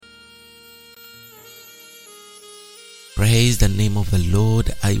Praise the name of the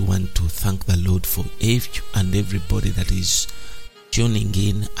Lord. I want to thank the Lord for each and everybody that is tuning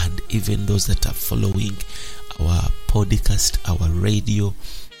in, and even those that are following our podcast, our radio,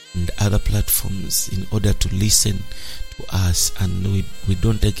 and other platforms in order to listen to us. And we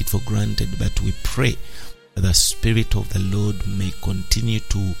don't take it for granted, but we pray that the Spirit of the Lord may continue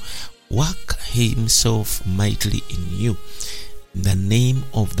to work Himself mightily in you. In the name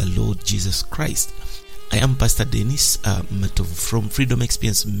of the Lord Jesus Christ. I am Pastor Dennis from Freedom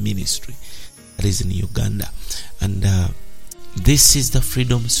Experience Ministry, that is in Uganda, and this is the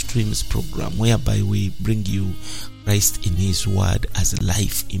Freedom Streams program, whereby we bring you Christ in His Word as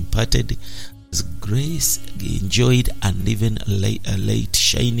life imparted, as grace enjoyed, and even a light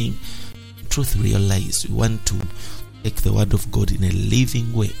shining, truth realized. We want to take the Word of God in a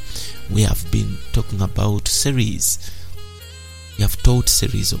living way. We have been talking about series. We have taught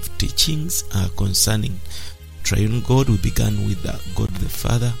series of teachings concerning Triune God. We began with God the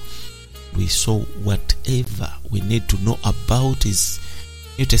Father. We saw whatever we need to know about His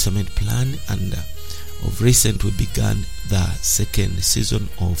New Testament plan, and of recent we began the second season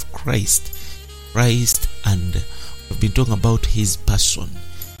of Christ, and we've been talking about His person.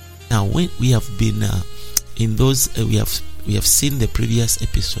 Now, when we have been in those, we have seen the previous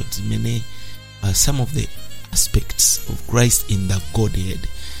episodes, some of the aspects of Christ in the Godhead,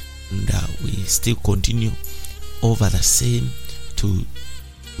 and we still continue over the same to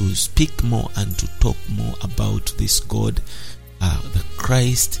speak more and to talk more about this God, the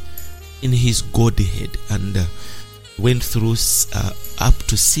Christ in His Godhead, and went through up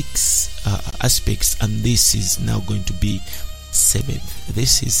to 6 aspects, and this is now going to be 7th.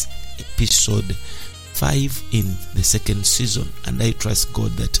 This is episode 5 in the second season, and I trust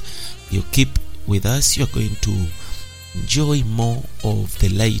God that you keep with us. You are going to enjoy more of the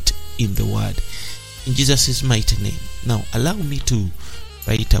light in the Word, in Jesus' mighty name. Now, allow me to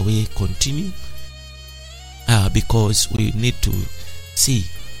right away continue, because we need to see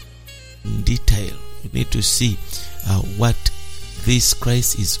in detail. We need to see what this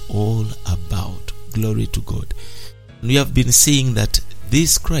Christ is all about. Glory to God. And we have been seeing that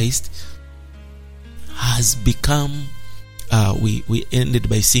this Christ has become, we ended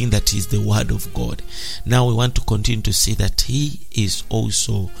by seeing that He is the Word of God. Now we want to continue to see that He is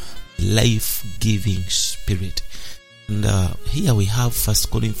also life-giving Spirit. And here we have 1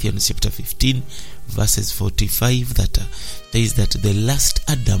 Corinthians chapter 15 verses 45 that says that the last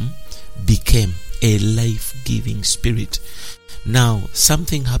Adam became a life-giving Spirit. Now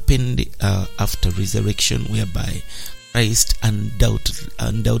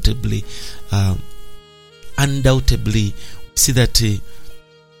see that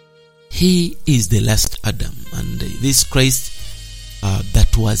He is the last Adam, and this Christ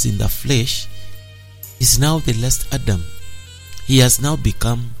that was in the flesh is now the last Adam. He has now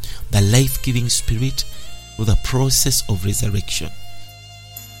become the life-giving Spirit through the process of resurrection.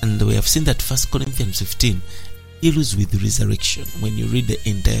 And we have seen that 1 Corinthians 15 deals with resurrection when you read the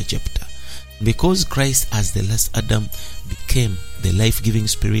entire chapter. Because Christ as the last Adam became the life-giving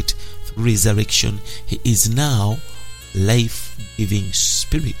Spirit through resurrection, He is now life-giving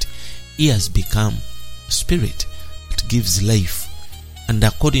Spirit. He has become a Spirit that gives life. And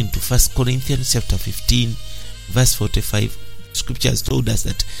according to 1 Corinthians chapter 15 verse 45, Scripture has told us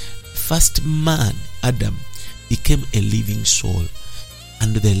that first man, Adam, became a living soul,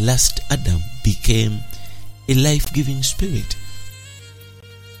 and the last Adam became a life-giving Spirit.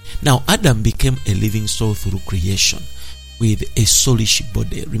 Now, Adam became a living soul through creation with a soulish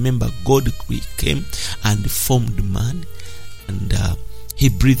body. Remember, God came and formed man, and He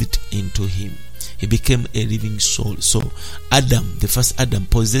breathed into him. He became a living soul. So Adam, the first Adam,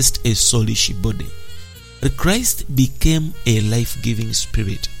 possessed a soulish body. But Christ became a life-giving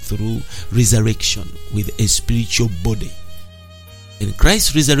Spirit through resurrection with a spiritual body. When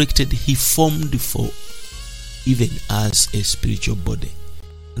Christ resurrected, He formed for even as a spiritual body.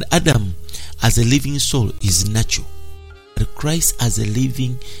 And Adam as a living soul is natural. But Christ as a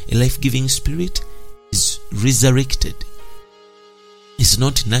life-giving Spirit is resurrected. It's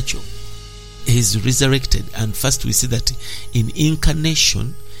not natural. He is resurrected. And first we see that in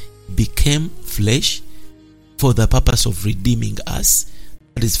incarnation became flesh for the purpose of redeeming us.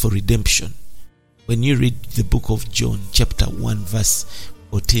 That is for redemption. When you read the book of John chapter 1 verse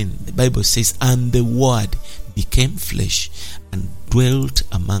 14, the Bible says, and the Word became flesh and dwelt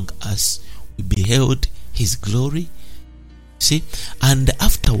among us. We beheld His glory. See? And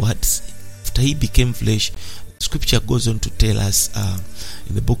afterwards, after He became flesh, Scripture goes on to tell us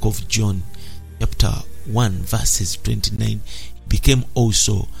in the book of John chapter 1 verses 29, became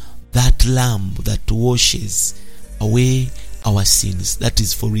also that lamb that washes away our sins. That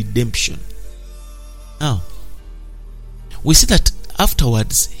is for redemption. Now, we see that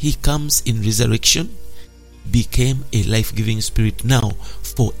afterwards he comes in resurrection, became a life-giving spirit now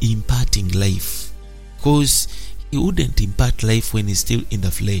for imparting life, because he wouldn't impart life when he's still in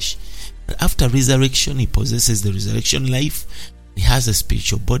the flesh. But after resurrection, he possesses the resurrection life. He has a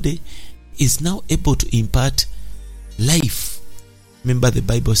spiritual body, is now able to impart life. Remember, the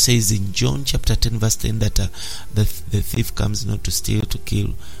Bible says in John chapter 10 verse 10 that the thief comes not to steal, to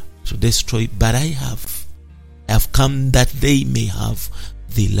kill, to destroy, but I have come that they may have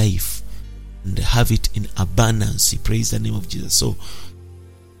the life and have it in abundance. Praise the name of Jesus. So,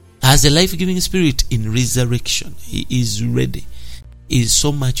 as a life-giving spirit in resurrection, he is ready. He is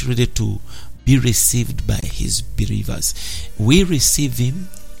so much ready to be received by his believers. We receive him,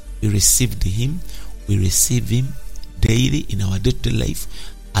 we received him, we receive him daily in our day-to-day life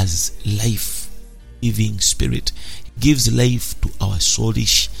as life-giving spirit. He gives life to our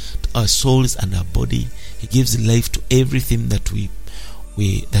soulish, to our souls and our body. He gives life to everything that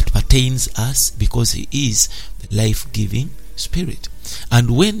that pertains us, because he is the life-giving spirit.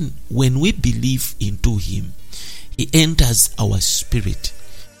 And when we believe into him, he enters our spirit,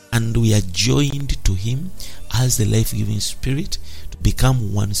 and we are joined to him as the life-giving spirit to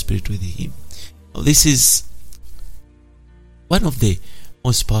become one spirit with him. Now, this is one of the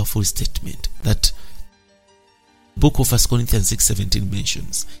most powerful statements that the book of 1 Corinthians 6:17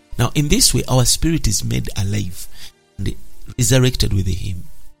 mentions. Now, in this way, our spirit is made alive and resurrected with him.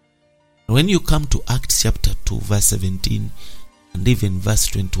 When you come to Acts chapter 2 verse 17 and even verse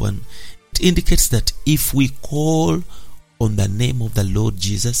 21, it indicates that if we call on the name of the Lord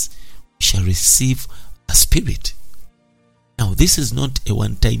Jesus, we shall receive a spirit. Now, this is not a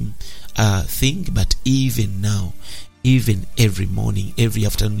one-time thing, but even now, even every morning, every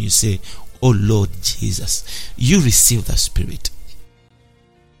afternoon, you say, "Oh Lord Jesus," you receive the spirit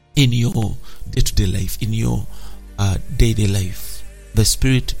in your day-to-day life, in your daily life. The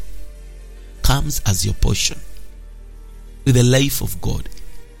spirit comes as your portion with the life of God.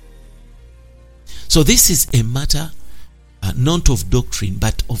 So this is a matter not of doctrine,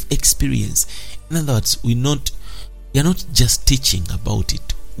 but of experience. In other words, we are not just teaching about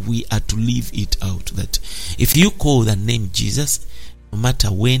it. We are to live it out. That if you call the name Jesus, no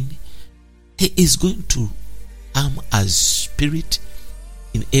matter when, he is going to come as spirit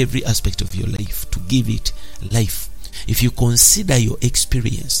in every aspect of your life to give it life. If you consider your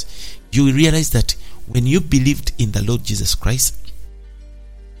experience, you will realize that when you believed in the Lord Jesus Christ,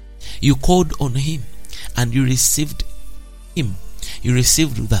 you called on him and you received him. You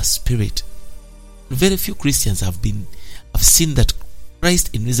received the spirit. Very few Christians have seen that Christ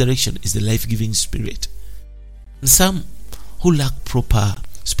in resurrection is the life-giving spirit. And some who lack proper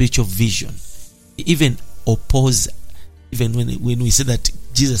spiritual vision even oppose, even when we say that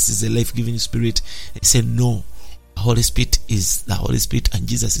Jesus is the life-giving spirit, they say no, the Holy Spirit is the Holy Spirit and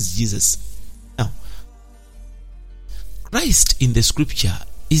Jesus is Jesus. Now, Christ in the scripture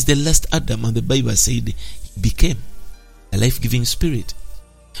is the last Adam, and the Bible said he became a life-giving spirit.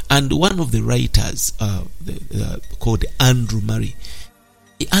 And one of the writers called Andrew Murray,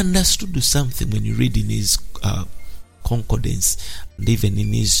 he understood something when you read in his concordance and even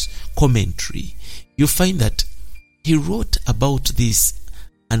in his commentary. You find that he wrote about this,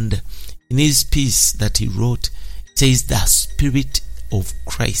 and in his piece that he wrote, it says the Spirit of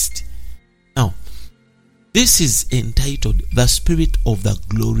Christ. Now, this is entitled the Spirit of the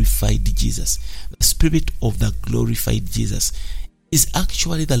Glorified Jesus. The Spirit of the Glorified Jesus is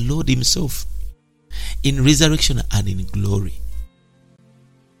actually the Lord himself in resurrection and in glory.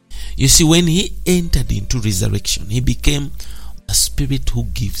 You see, when he entered into resurrection, he became a spirit who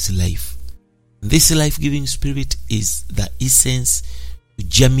gives life. This life-giving spirit is the essence to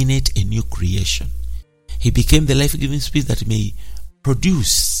germinate a new creation. He became the life-giving spirit that may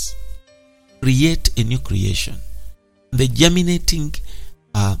produce, create a new creation. The germinating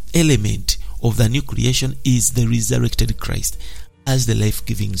element of the new creation is the resurrected Christ as the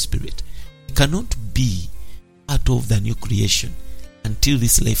life-giving spirit. We cannot be part of the new creation until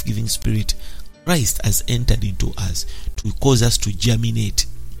this life-giving spirit, Christ, has entered into us to cause us to germinate.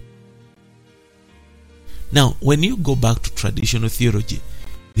 Now, when you go back to traditional theology,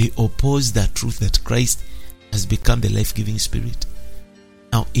 they oppose the truth that Christ has become the life-giving spirit.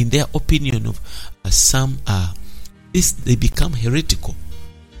 Now, in their opinion of some, they become heretical,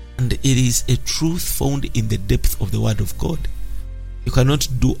 and it is a truth found in the depth of the Word of God. You cannot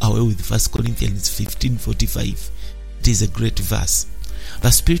do away with 1 Corinthians 15:45. It is a great verse.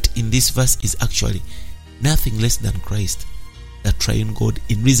 The Spirit in this verse is actually nothing less than Christ, the triune God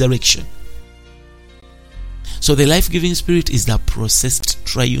in resurrection. So the life-giving spirit is the processed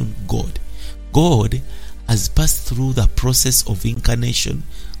triune God. God has passed through the process of incarnation,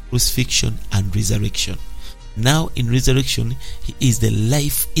 crucifixion, and resurrection. Now in resurrection, he is the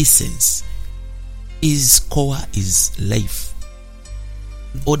life essence. His core is life,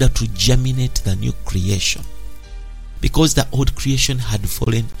 in order to germinate the new creation. Because the old creation had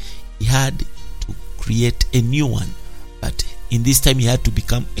fallen, he had to create a new one. But in this time, he had to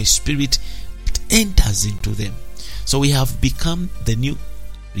become a spirit that enters into them. So we have become the new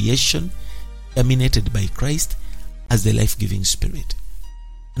creation, germinated by Christ as the life-giving spirit.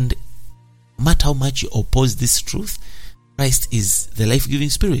 And no matter how much you oppose this truth, Christ is the life-giving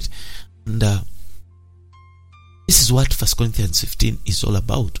spirit. And this is what 1 Corinthians 15 is all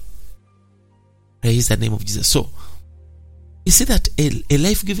about. Praise the name of Jesus. So, you see that a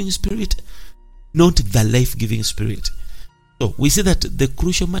life-giving spirit, not the life-giving spirit. So, we see that the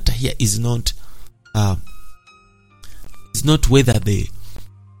crucial matter here is not whether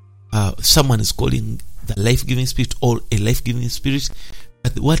someone is calling the life-giving spirit or a life-giving spirit.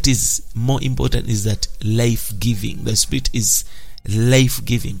 But what is more important is that life-giving. The spirit is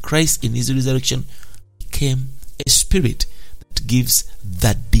life-giving. Christ in his resurrection became a spirit that gives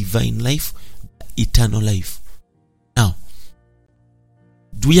that divine life, eternal life. Now,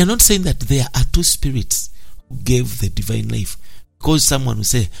 we are not saying that there are two spirits who gave the divine life, because someone will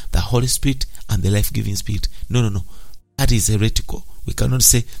say the Holy Spirit and the life-giving spirit. No. That is heretical. We cannot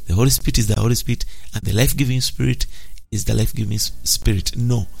say the Holy Spirit is the Holy Spirit and the life-giving spirit is the life-giving spirit.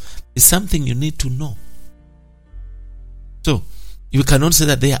 No. It's something you need to know. So, you cannot say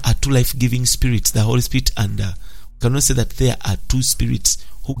that there are two life-giving spirits, the Holy Spirit, and you cannot say that there are two spirits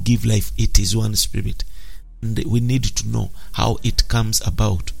who give life. It is one spirit. And we need to know how it comes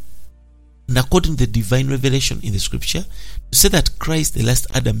about. And according to the divine revelation in the scripture, to say that Christ, the last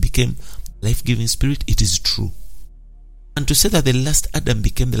Adam, became life-giving spirit, it is true. And to say that the last Adam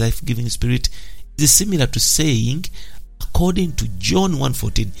became the life-giving spirit is similar to saying, according to John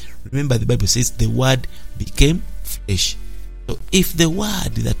 1:14, remember the Bible says the word became flesh. So if the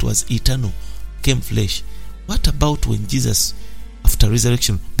word that was eternal became flesh, what about when Jesus, after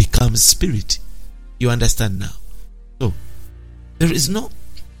resurrection, becomes spirit? You understand now? So there is no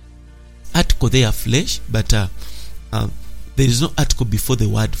article there, flesh, but there is no article before the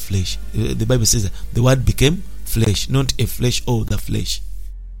word flesh. The Bible says that the word became flesh, not a flesh or the flesh,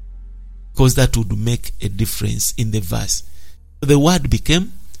 because that would make a difference in the verse. So the word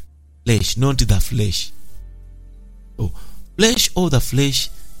became flesh, not the flesh. So flesh or the flesh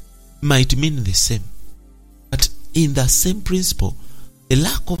might mean the same, but in the same principle, the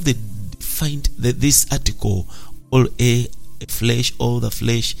lack of the defined this article or a flesh or the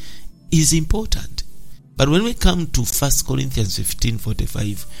flesh is important. But when we come to 1 Corinthians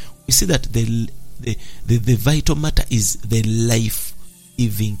 15:45, we see that the vital matter is the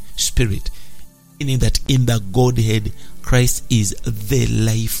life-giving spirit, meaning that in the Godhead, Christ is the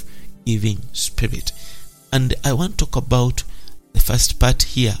life-giving spirit. And I want to talk about the first part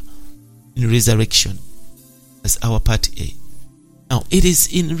here in resurrection as our part A. Now, it is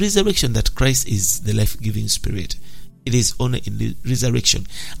in resurrection that Christ is the life-giving spirit. It is only in the resurrection.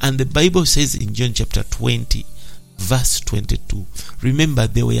 And the Bible says in John chapter 20, verse 22, remember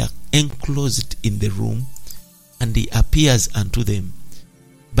they were enclosed in the room, and he appears unto them.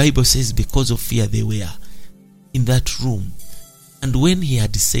 Bible says because of fear they were in that room. And when he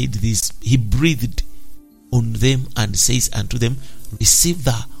had said this, he breathed on them and says unto them, receive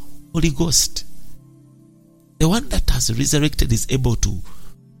the Holy Ghost. The one that has resurrected is able to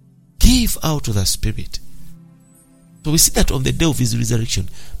give out the Spirit. So we see that on the day of his resurrection,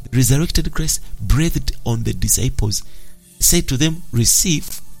 the resurrected Christ breathed on the disciples, said to them,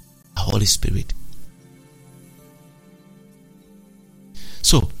 receive the Holy Spirit.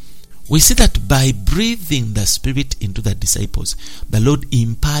 So we see that by breathing the Spirit into the disciples, the Lord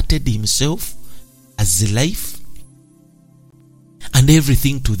imparted himself as life and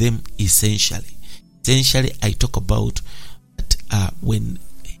everything to them essentially. Essentially, I talk about that when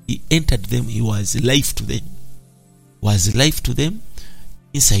he entered them, he was life to them. Was life to them,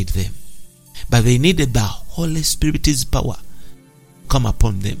 inside them. But they needed the Holy Spirit's power to come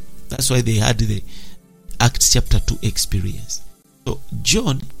upon them. That's why they had the Acts chapter 2 experience. So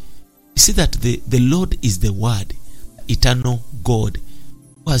John, you see that the Lord is the Word, eternal God,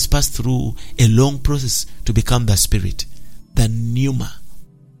 who has passed through a long process to become the Spirit, the pneuma,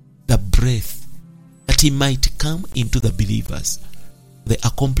 the breath, that he might come into the believers. The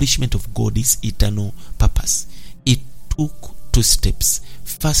accomplishment of God's eternal purpose. It took two steps.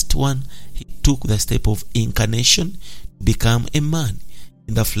 First one, he took the step of incarnation, become a man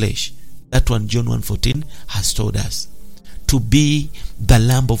in the flesh. That one, John 1:14, has told us. To be the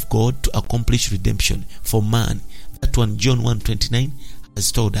Lamb of God to accomplish redemption for man. That one, John 1:29,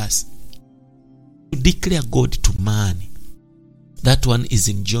 has told us. To declare God to man. That one is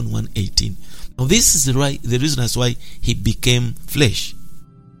in John 1:18. Now this is the reason as why he became flesh.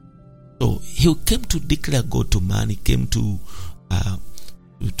 So he came to declare God to man. He came to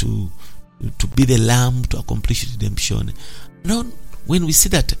be the Lamb to accomplish redemption. Now when we see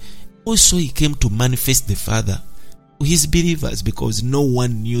that, also he came to manifest the Father to his believers, because no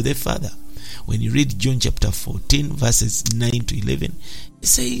one knew the Father. When you read John chapter 14 verses 9 to 11, it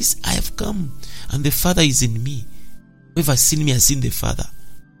says, I have come and the Father is in me. Whoever has seen me has seen the Father.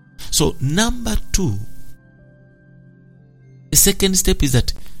 So number 2, the second step is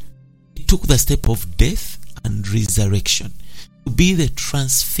that he took the step of death and resurrection, to be the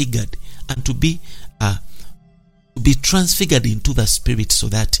transfigured and to be transfigured into the Spirit, so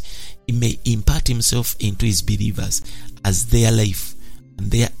that he may impart himself into his believers as their life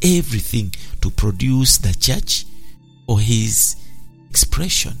and their everything, to produce the church or his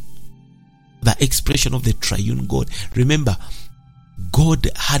expression, the expression of the triune God. Remember, God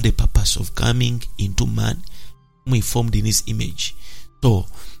had a purpose of coming into man, whom he formed in his image. So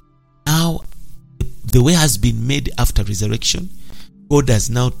now the way has been made after resurrection. God has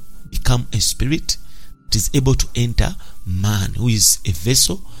now become a spirit that is able to enter man, who is a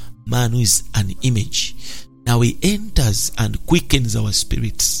vessel, man who is an image. Now he enters and quickens our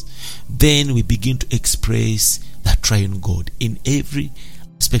spirits. Then we begin to express the triune God in every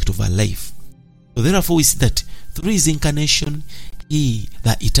aspect of our life. So therefore we see that through his incarnation, he,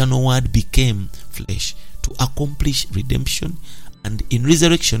 the eternal word, became flesh to accomplish redemption, and in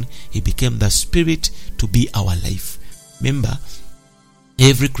resurrection he became the Spirit to be our life. Remember,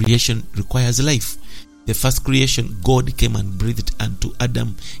 every creation requires life. The first creation, God came and breathed unto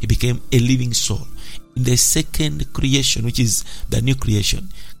Adam. He became a living soul. In the second creation, which is the new creation,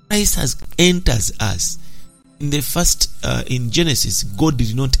 Christ enters us. In the first, in Genesis, God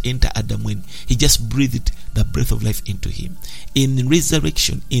did not enter Adam when he just breathed the breath of life into him. In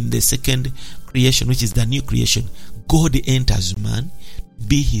resurrection, in the second creation, which is the new creation, God enters man to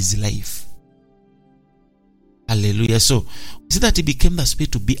be his life. Hallelujah. So we see that he became the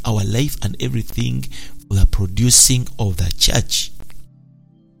Spirit to be our life and everything for the producing of the church.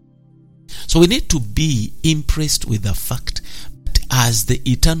 So we need to be impressed with the fact that as the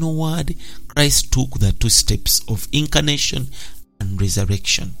eternal word, Christ took the 2 steps of incarnation and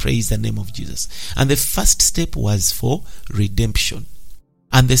resurrection. Praise the name of Jesus. And the first step was for redemption,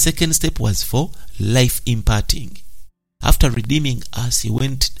 and the second step was for life imparting. After redeeming us, he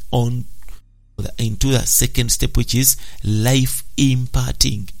went on into the second step, which is life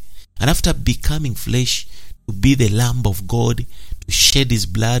imparting. And after becoming flesh to be the Lamb of God, to shed his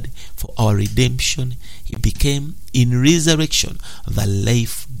blood for our redemption, he became in resurrection the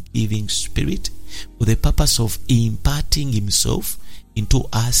life-giving Spirit, for the purpose of imparting himself into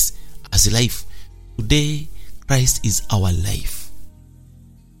us as life. Today, Christ is our life.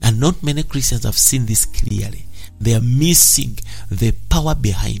 And not many Christians have seen this clearly. They are missing the power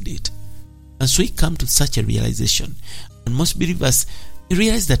behind it. And so we come to such a realization. And most believers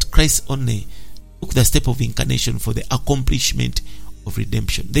realize that Christ only took the step of incarnation for the accomplishment of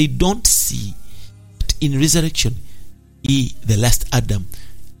redemption. They don't see that in resurrection, he, the last Adam,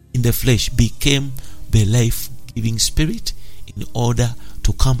 in the flesh, became the life-giving Spirit in order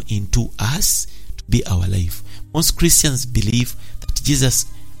to come into us to be our life. Most Christians believe that Jesus,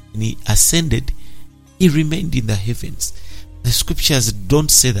 when he ascended, he remained in the heavens. The scriptures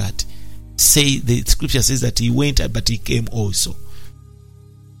don't say that. The scripture says that he went, but he came also.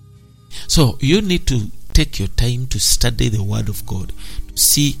 So you need to take your time to study the word of God, to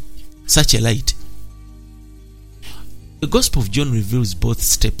see such a light. The Gospel of John reveals both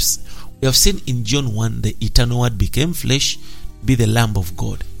steps. We have seen in John 1, the eternal word became flesh to be the Lamb of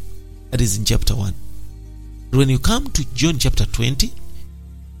God. That is in chapter 1. When you come to John chapter 20,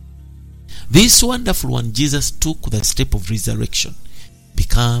 this wonderful one, Jesus took the step of resurrection,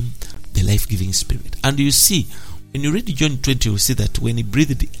 become the life-giving Spirit. And you see, when you read John 20, you see that when he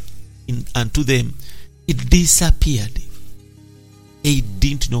breathed in unto them, it disappeared. They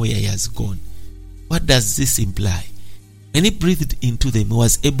didn't know where he has gone. What does this imply? When he breathed into them, he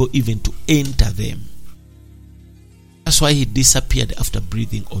was able even to enter them. That's why he disappeared after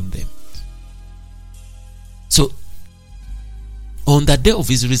breathing on them. So, on the day of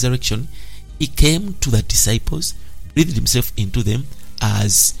his resurrection, he came to the disciples, breathed himself into them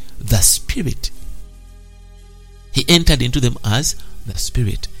as the Spirit. He entered into them as the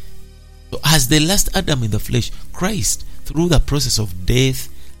Spirit. So as the last Adam in the flesh, Christ, through the process of death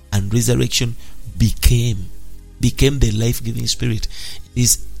and resurrection became the life-giving spirit. It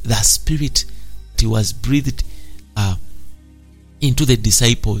is the spirit that was breathed into the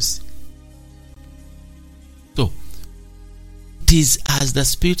disciples. So it is as the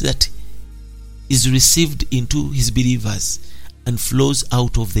spirit that is received into his believers and flows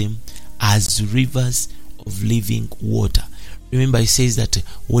out of them as rivers of living water. Remember, he says that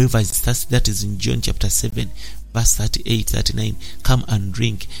whoever is thirsty, that is in John chapter 7 verse 38, 39, come and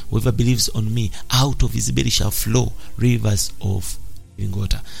drink. Whoever believes on me, out of his belly shall flow rivers of living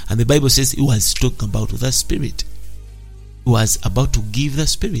water. And the Bible says he was talking about the Spirit. He was about to give the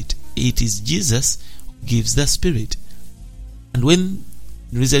Spirit. It is Jesus who gives the Spirit. And when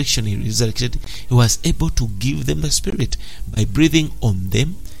resurrection he resurrected, he was able to give them the Spirit by breathing on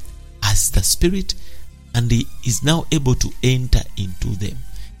them as the Spirit, and he is now able to enter into them.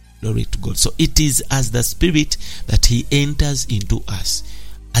 Glory to God. So it is as the Spirit that he enters into us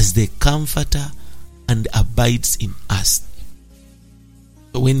as the Comforter and abides in us.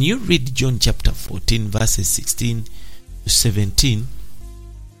 So when you read John chapter 14 verses 16 to 17,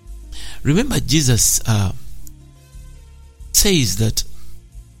 remember Jesus says that,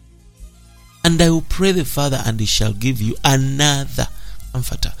 and I will pray the Father, and he shall give you another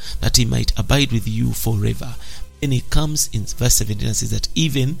Comforter, that he might abide with you forever. Then he comes in verse 17 and says that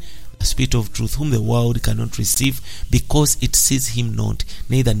even the Spirit of truth, whom the world cannot receive, because it sees him not,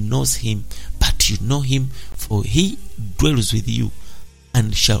 neither knows him, but you know him, for he dwells with you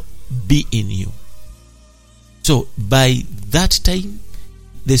and shall be in you. So by that time,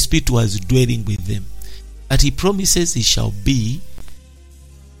 the Spirit was dwelling with them, but he promises he shall be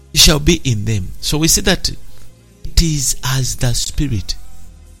in them. So we see that it is as the Spirit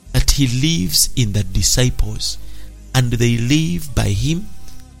that he lives in the disciples, and they live by him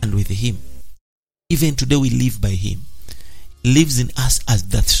and with him. Even today we live by him. He lives in us as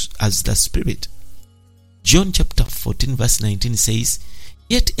the Spirit. John chapter 14 verse 19 says,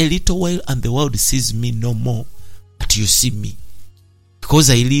 yet a little while and the world sees me no more, but you see me. Because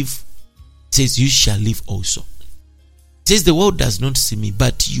I live, it says, you shall live also. It says the world does not see me,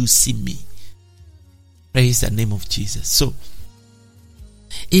 but you see me. Praise the name of Jesus. So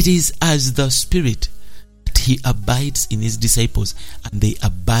it is as the Spirit that he abides in his disciples, and they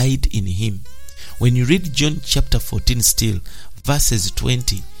abide in him. When you read John chapter 14 still, verses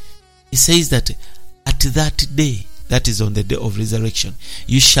 20, it says that at that day, that is on the day of resurrection,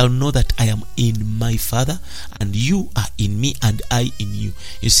 you shall know that I am in my Father, and you are in me, and I in you.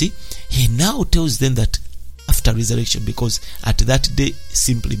 You see, he now tells them that after resurrection, because at that day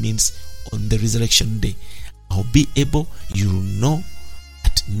simply means on the resurrection day, I'll be able, you know,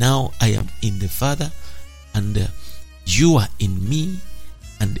 that now I am in the Father, and you are in me,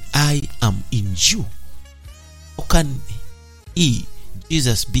 and I am in you. How can he,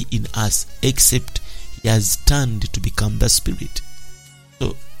 Jesus, be in us except he has turned to become the Spirit?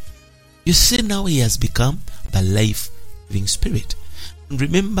 So you see, now he has become the life-giving Spirit. And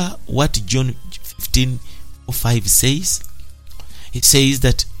remember what John 15:5 says. It says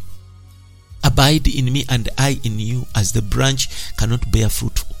that abide in me and I in you, as the branch cannot bear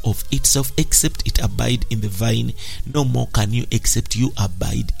fruit of itself except it abide in the vine, no more can you except you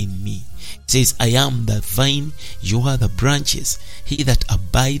abide in me. It says, I am the vine, you are the branches. He that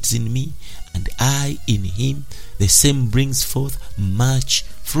abides in me and I in him, the same brings forth much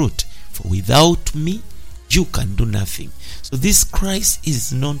fruit. For without me you can do nothing. So this Christ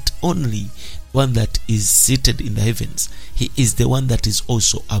is not only one that is seated in the heavens, he is the one that is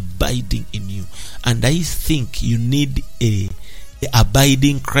also abiding in you. And I think you need a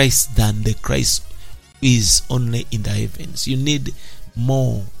abiding Christ than the Christ who is only in the heavens. You need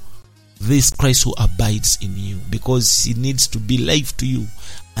more this Christ who abides in you, because he needs to be life to you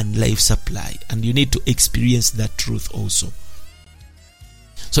and life supply, and you need to experience that truth also.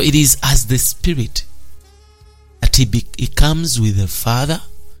 So it is as the Spirit that he comes with the Father,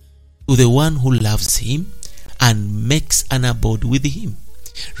 to the one who loves him and makes an abode with him.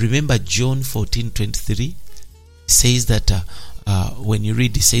 Remember John 14:23 says that when you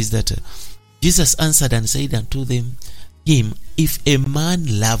read, it says that Jesus answered and said unto him, if a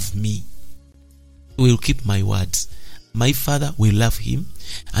man love me, he will keep my words. My Father will love him.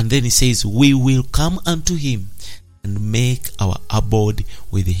 And then he says, we will come unto him and make our abode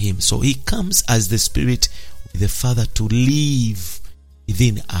with him. So he comes as the Spirit with the Father to live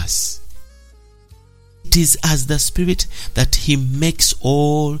within us. It is as the Spirit that he makes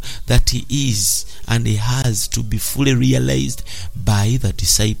all that he is and he has to be fully realized by the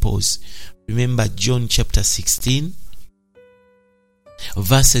disciples. Remember John chapter 16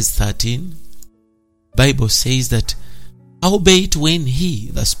 verses 13. Bible says that Howbeit when he,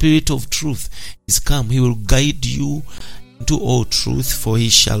 the Spirit of truth, is come, he will guide you into all truth, for he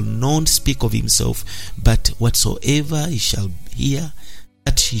shall not speak of himself, but whatsoever he shall hear,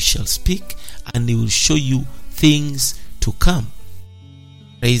 that he shall speak, and he will show you things to come.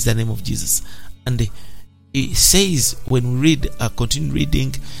 Praise the name of Jesus. And he says, when we read, continue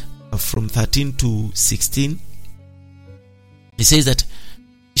reading from 13 to 16, he says that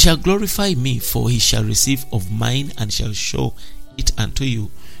he shall glorify me, for he shall receive of mine and shall show it unto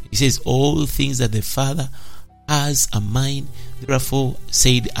you. He says, all things that the Father has are mine, therefore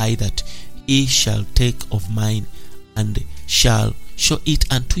said I that he shall take of mine and shall show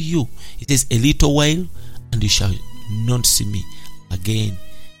it unto you. It says, a little while and you shall not see me again.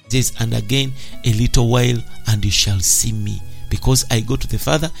 It says, and again a little while and you shall see me, because I go to the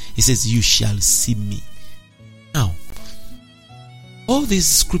Father. He says, you shall see me. Now, all these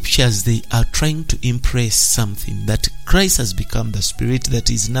scriptures, they are trying to impress something, that Christ has become the Spirit that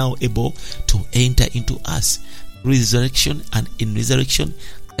is now able to enter into us. Resurrection, and in resurrection,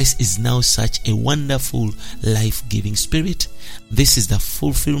 Christ is now such a wonderful, life-giving Spirit. This is the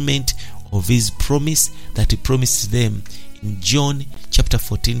fulfillment of his promise that he promised them in John chapter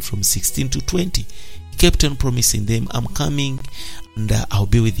 14 from 16 to 20. He kept on promising them, I'm coming and I'll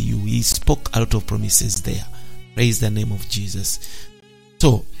be with you. He spoke a lot of promises there. Praise the name of Jesus.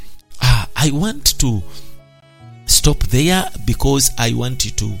 So, I want to stop there because I want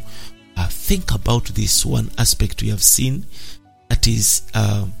you to think about this one aspect we have seen, that is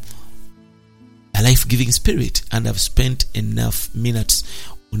a life-giving Spirit, and I've spent enough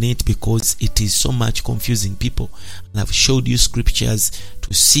minutes on it because it is so much confusing people, and I've showed you scriptures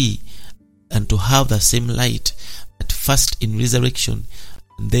to see and to have the same light, that first in resurrection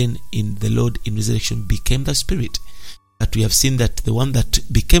and then in the Lord in resurrection became the Spirit. But we have seen that the one that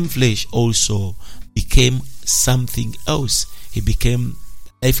became flesh also became something else. He became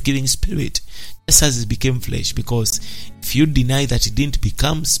life-giving Spirit, just as he became flesh. Because if you deny that he didn't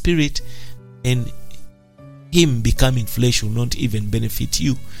become Spirit, then him becoming flesh will not even benefit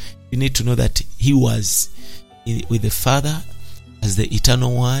you. You need to know that he was with the Father as the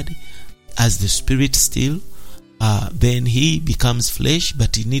eternal Word, as the Spirit still. Then he becomes flesh,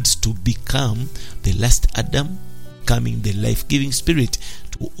 but he needs to become the last Adam, becoming the life-giving Spirit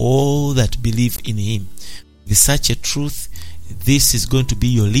to all that believe in him. With such a truth, this is going to be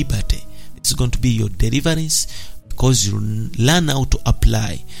your liberty. This is going to be your deliverance, because you learn how to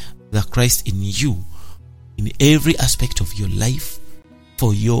apply the Christ in you in every aspect of your life,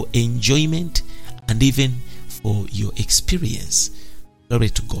 for your enjoyment and even for your experience. Glory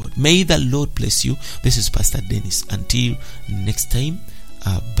to God. May the Lord bless you. This is Pastor Dennis. Until next time,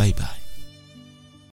 bye-bye.